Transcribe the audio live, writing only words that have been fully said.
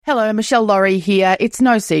Hello, Michelle Laurie here. It's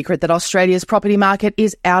no secret that Australia's property market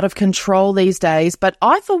is out of control these days, but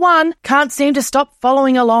I, for one, can't seem to stop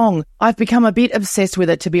following along. I've become a bit obsessed with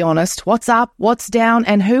it, to be honest. What's up, what's down,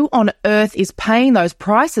 and who on earth is paying those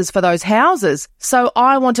prices for those houses? So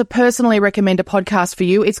I want to personally recommend a podcast for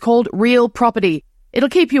you. It's called Real Property. It'll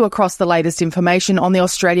keep you across the latest information on the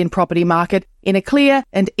Australian property market in a clear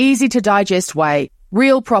and easy-to-digest way.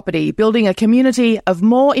 Real Property, building a community of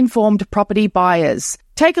more informed property buyers.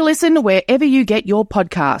 Take a listen wherever you get your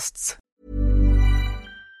podcasts.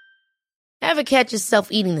 Ever catch yourself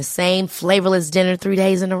eating the same flavorless dinner 3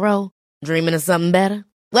 days in a row? Dreaming of something better?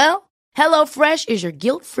 Well, HelloFresh is your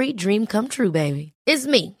guilt-free dream come true, baby. It's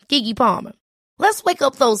me, Keke Palmer. Let's wake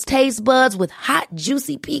up those taste buds with hot,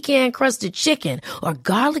 juicy pecan-crusted chicken or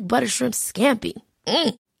garlic butter shrimp scampi.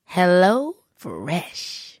 Hello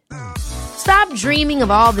Fresh. Stop dreaming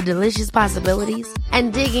of all the delicious possibilities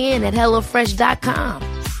and dig in at HelloFresh.com.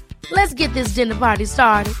 Let's get this dinner party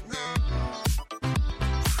started.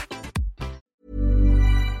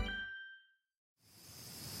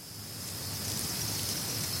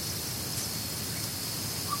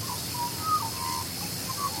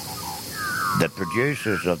 The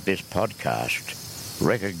producers of this podcast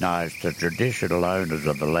recognise the traditional owners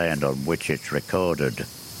of the land on which it's recorded.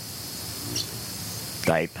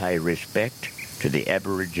 They pay respect to the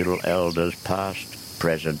Aboriginal elders past,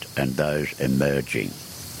 present and those emerging.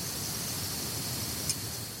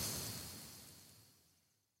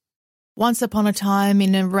 Once upon a time,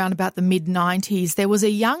 in around about the mid-90s, there was a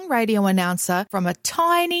young radio announcer from a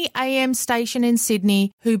tiny AM station in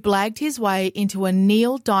Sydney who blagged his way into a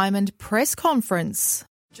Neil Diamond press conference.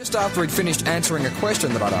 Just after he'd finished answering a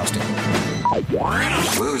question that I'd asked him.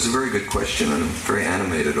 Well, it was a very good question and very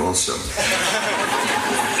animated also.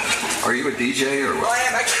 Are you a DJ or what? I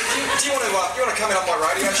am actually. Do you want to come in on my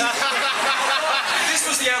radio show? This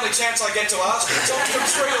was the only chance I get to ask you. It's on from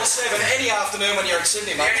 3 till 7 any afternoon when you're in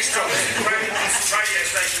Sydney, mate. Just drop in. Radio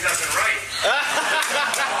station doesn't rate.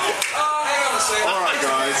 Oh, hang on a second. All right,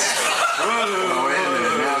 guys. Oh, wait a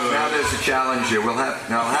minute. Now there's a challenge here. I'll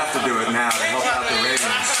have to do it now to help out the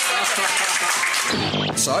ratings.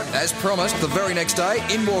 So, as promised, the very next day,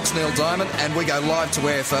 in walks Neil Diamond, and we go live to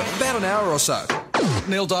air for about an hour or so.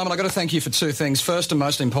 Neil Diamond, I've got to thank you for two things. First and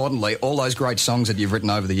most importantly, all those great songs that you've written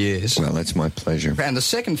over the years. Well, that's my pleasure. And the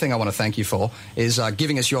second thing I want to thank you for is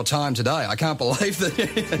giving us your time today. I can't believe that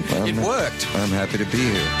it worked. I'm happy to be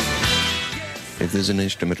here. If there's an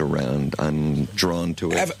instrument around, I'm drawn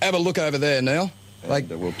to it. Have a look over there, Neil. Like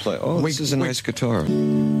we'll play. Oh, this is a nice guitar.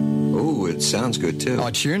 Oh, it sounds good too.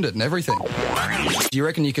 I tuned it and everything. Do you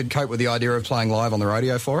reckon you could cope with the idea of playing live on the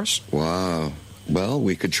radio for us? Wow. Well,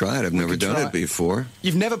 we could try it. I've never done it before.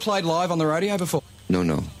 You've never played live on the radio before?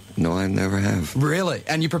 No, I never have. Really?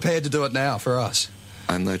 And you're prepared to do it now for us?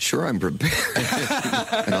 I'm not sure I'm prepared.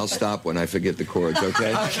 And I'll stop when I forget the chords,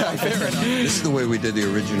 okay? Okay, fair enough. This is the way we did the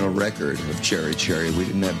original record of Cherry Cherry. We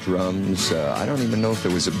didn't have drums. I don't even know if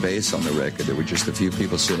there was a bass on the record. There were just a few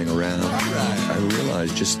people sitting around. Right. I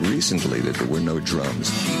realized just recently that there were no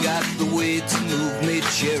drums. You got the way to move me,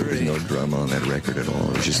 Cherry. There was no drum on that record at all.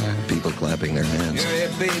 It was just people clapping their hands.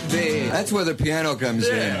 Cherry, baby. That's where the piano comes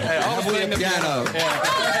in. I'll play the piano. Yeah.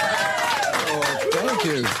 Oh, thank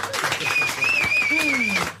you.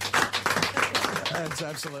 That's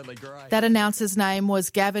absolutely great. That announcer's name was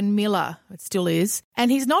Gavin Miller. It still is. And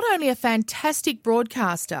he's not only a fantastic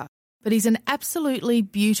broadcaster, but he's an absolutely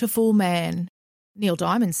beautiful man. Neil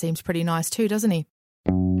Diamond seems pretty nice too, doesn't he?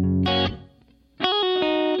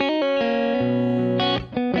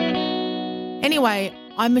 Anyway,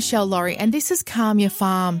 I'm Michelle Laurie, and this is Calm Your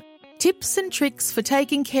Farm. Tips and tricks for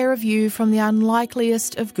taking care of you from the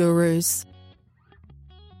unlikeliest of gurus.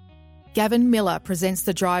 Gavin Miller presents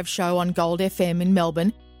The Drive Show on Gold FM in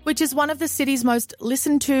Melbourne, which is one of the city's most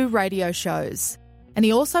listened to radio shows. And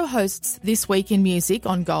he also hosts This Week in Music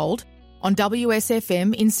on Gold, on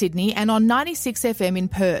WSFM in Sydney and on 96FM in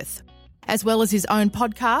Perth, as well as his own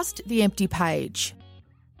podcast, The Empty Page.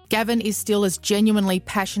 Gavin is still as genuinely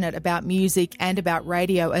passionate about music and about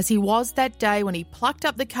radio as he was that day when he plucked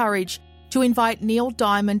up the courage to invite Neil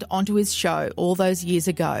Diamond onto his show all those years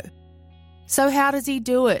ago. So how does he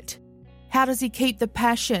do it? How does he keep the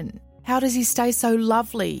passion? How does he stay so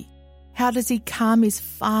lovely? How does he calm his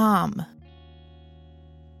farm?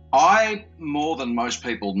 I, more than most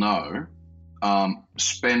people know,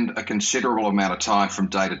 spend a considerable amount of time from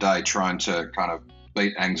day to day trying to kind of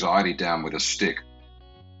beat anxiety down with a stick.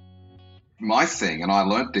 My thing, and I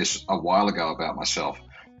learnt this a while ago about myself,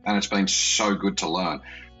 and it's been so good to learn.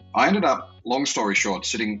 I ended up, long story short,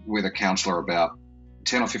 sitting with a counsellor about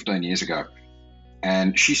 10 or 15 years ago,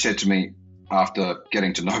 and she said to me, after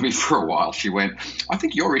getting to know me for a while, she went, I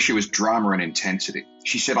think your issue is drama and intensity.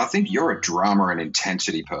 She said, I think you're a drama and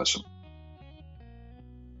intensity person.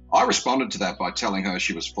 I responded to that by telling her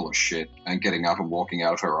she was full of shit and getting up and walking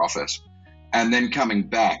out of her office. And then coming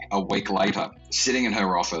back a week later, sitting in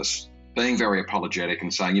her office, being very apologetic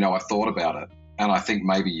and saying, I thought about it and I think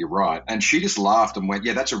maybe you're right. And she just laughed and went,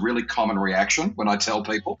 yeah, that's a really common reaction when I tell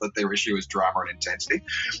people that their issue is drama and intensity.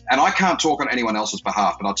 And I can't talk on anyone else's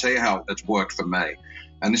behalf, but I'll tell you how it's worked for me.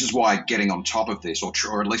 And this is why getting on top of this,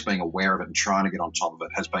 or at least being aware of it and trying to get on top of it,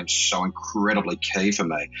 has been so incredibly key for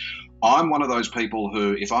me. I'm one of those people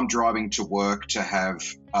who, if I'm driving to work to have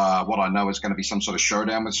what I know is going to be some sort of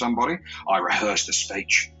showdown with somebody, I rehearse the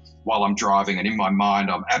speech while I'm driving, and in my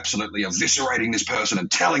mind, I'm absolutely eviscerating this person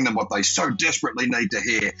and telling them what they so desperately need to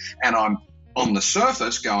hear. And I'm on the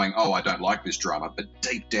surface going, oh, I don't like this drama. But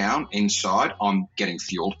deep down inside, I'm getting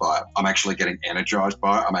fueled by it. I'm actually getting energized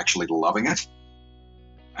by it. I'm actually loving it.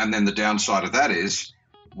 And then the downside of that is,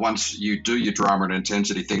 once you do your drama and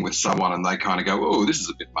intensity thing with someone and they kind of go, oh, this is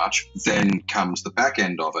a bit much, then comes the back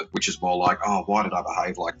end of it, which is more like, oh, why did I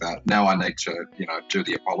behave like that? Now I need to, do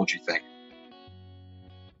the apology thing.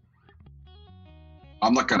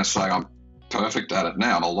 I'm not going to say I'm perfect at it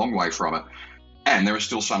now. I'm a long way from it. And there are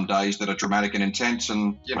still some days that are dramatic and intense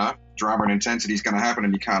and, drama and intensity is going to happen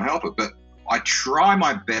and you can't help it. But I try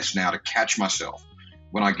my best now to catch myself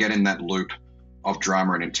when I get in that loop of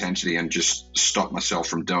drama and intensity and just stop myself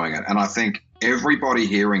from doing it. And I think everybody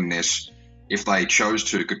hearing this, if they chose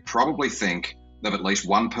to, could probably think of at least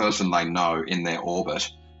one person they know in their orbit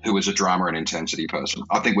who is a drama and intensity person.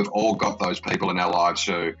 I think we've all got those people in our lives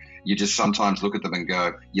who you just sometimes look at them and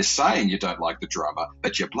go, you're saying you don't like the drama,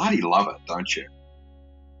 but you bloody love it, don't you?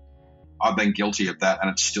 I've been guilty of that, and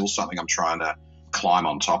it's still something I'm trying to climb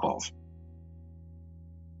on top of.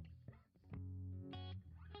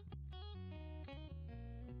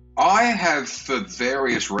 I have, for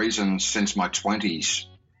various reasons since my 20s,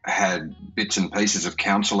 had bits and pieces of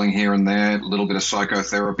counselling here and there, a little bit of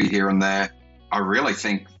psychotherapy here and there. I really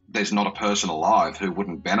think there's not a person alive who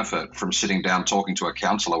wouldn't benefit from sitting down talking to a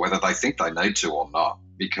counsellor, whether they think they need to or not,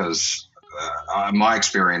 because my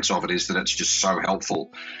experience of it is that it's just so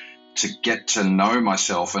helpful to get to know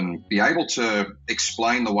myself and be able to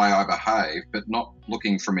explain the way I behave, but not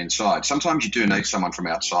looking from inside. Sometimes you do need someone from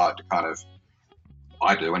outside to kind of,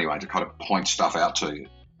 I do anyway, to kind of point stuff out to you.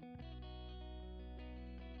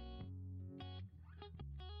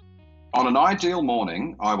 On an ideal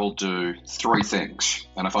morning, I will do 3 things.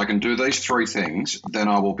 And if I can do these 3 things, then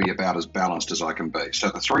I will be about as balanced as I can be. So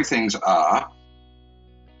the 3 things are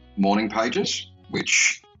morning pages,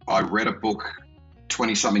 which I read a book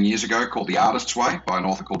 20-something years ago called The Artist's Way by an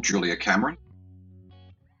author called Julia Cameron.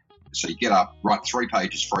 So you get up, write 3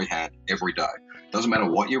 pages freehand every day. Doesn't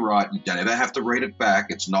matter what you write, you don't ever have to read it back.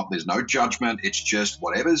 There's no judgment. It's just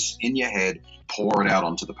whatever's in your head, pour it out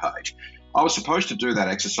onto the page. I was supposed to do that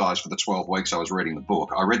exercise for the 12 weeks I was reading the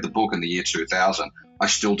book. I read the book in the year 2000. I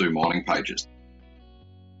still do morning pages.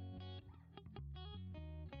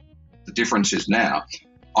 The difference is now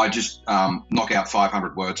I just knock out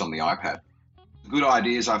 500 words on the iPad. Good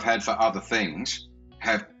ideas I've had for other things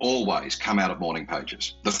have always come out of morning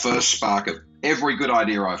pages. The first spark of every good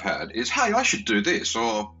idea I've had is, hey, I should do this,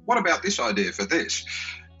 or what about this idea for this?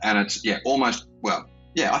 And it's,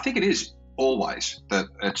 I think it is always that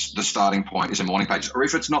it's the starting point is in morning pages. Or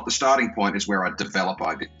if it's not the starting point, is where I develop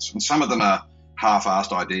ideas. And some of them are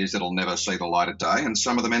half-assed ideas that'll never see the light of day, and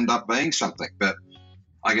some of them end up being something. But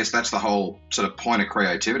I guess that's the whole sort of point of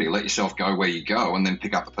creativity. Let yourself go where you go and then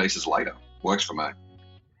pick up the pieces later. Works for me.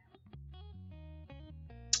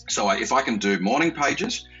 So if I can do morning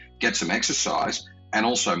pages, get some exercise, and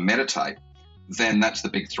also meditate, then that's the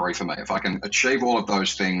big 3 for me. If I can achieve all of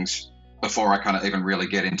those things before I kind of even really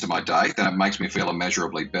get into my day, then it makes me feel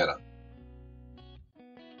immeasurably better.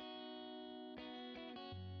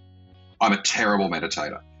 I'm a terrible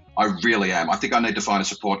meditator. I really am. I think I need to find a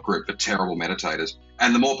support group for terrible meditators.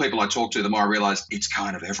 And the more people I talk to, the more I realize it's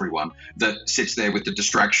kind of everyone that sits there with the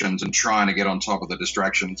distractions and trying to get on top of the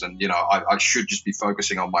distractions. And, I should just be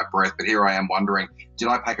focusing on my breath. But here I am wondering, did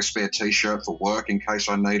I pack a spare T-shirt for work in case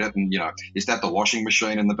I need it? And, is that the washing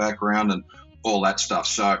machine in the background and all that stuff?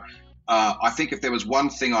 So I think if there was one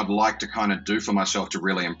thing I'd like to kind of do for myself to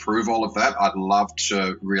really improve all of that, I'd love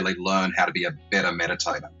to really learn how to be a better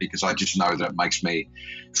meditator, because I just know that it makes me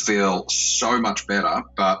feel so much better,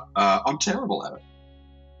 but I'm terrible at it.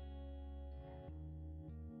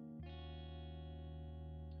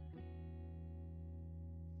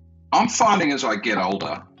 I'm finding as I get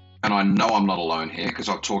older, and I know I'm not alone here because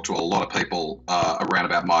I've talked to a lot of people around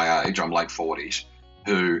about my age, I'm late 40s,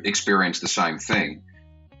 who experience the same thing.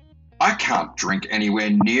 I can't drink anywhere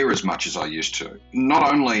near as much as I used to.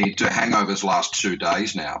 Not only do hangovers last 2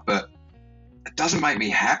 days now, but it doesn't make me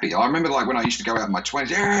happy. I remember like when I used to go out in my 20s,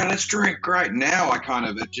 yeah, let's drink, great. Now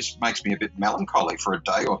it just makes me a bit melancholy for a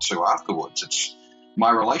day or two afterwards. My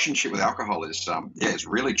relationship with alcohol is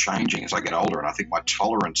really changing as I get older, and I think my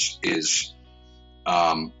tolerance is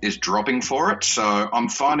dropping for it. So I'm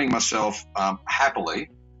finding myself happily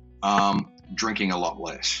drinking a lot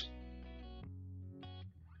less.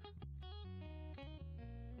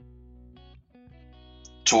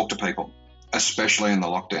 Talk to people, especially in the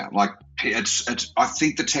lockdown. Like I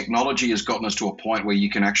think the technology has gotten us to a point where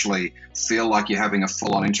you can actually feel like you're having a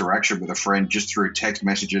full-on interaction with a friend just through text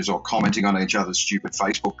messages or commenting on each other's stupid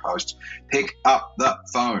Facebook posts. Pick up the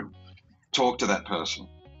phone, talk to that person.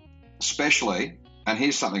 Especially, and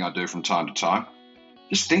here's something I do from time to time,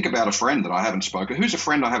 just think about a friend that I haven't spoken. Who's a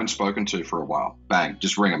friend I haven't spoken to for a while? Bang,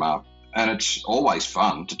 just ring them up. And it's always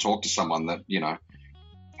fun to talk to someone that, you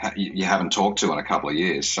haven't talked to in a couple of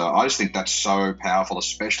years. So I just think that's so powerful,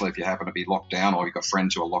 especially if you happen to be locked down or you've got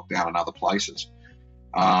friends who are locked down in other places,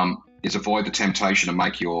 is avoid the temptation to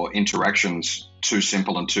make your interactions too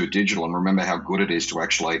simple and too digital, and remember how good it is to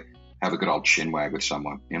actually have a good old chinwag with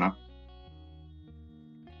someone,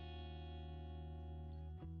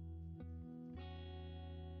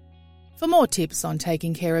 For more tips on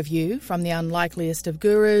taking care of you from the unlikeliest of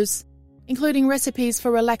gurus, including recipes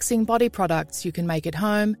for relaxing body products you can make at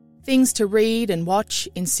home, things to read and watch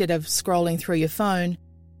instead of scrolling through your phone,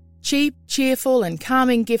 cheap, cheerful and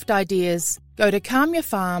calming gift ideas, go to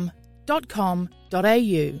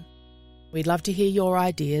calmyourfarm.com.au. We'd love to hear your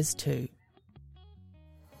ideas too.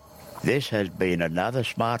 This has been another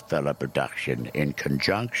Smartfella production in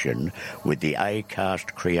conjunction with the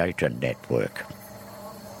Acast Creator Network.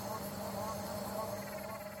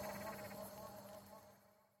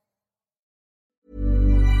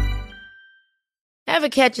 Ever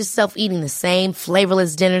catch yourself eating the same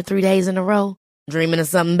flavorless dinner 3 days in a row? Dreaming of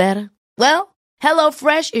something better? Well,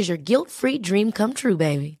 HelloFresh is your guilt-free dream come true,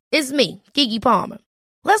 baby. It's me, Keke Palmer.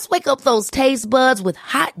 Let's wake up those taste buds with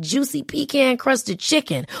hot, juicy pecan-crusted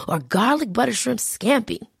chicken or garlic butter shrimp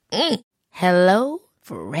scampi. Hello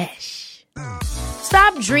Fresh.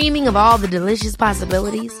 Stop dreaming of all the delicious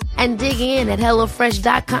possibilities and dig in at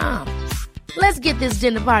HelloFresh.com. Let's get this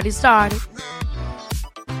dinner party started.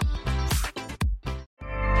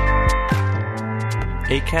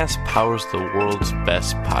 Acast powers the world's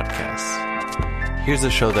best podcasts. Here's a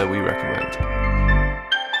show that we recommend.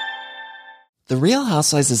 The Real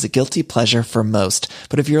Housewives is a guilty pleasure for most,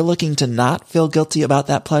 but if you're looking to not feel guilty about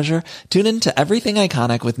that pleasure, tune in to Everything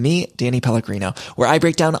Iconic with me, Danny Pellegrino, where I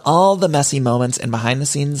break down all the messy moments and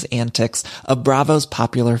behind-the-scenes antics of Bravo's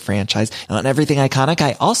popular franchise. And on Everything Iconic,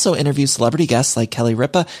 I also interview celebrity guests like Kelly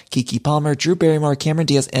Ripa, Keke Palmer, Drew Barrymore, Cameron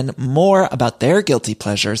Diaz, and more about their guilty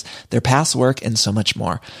pleasures, their past work, and so much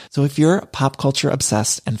more. So if you're pop culture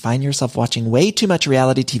obsessed and find yourself watching way too much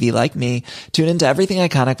reality TV like me, tune into Everything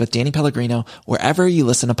Iconic with Danny Pellegrino, wherever you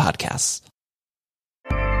listen to podcasts.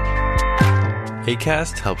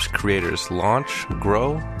 Acast helps creators launch,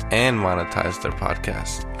 grow, and monetize their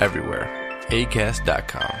podcasts everywhere.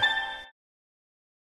 Acast.com.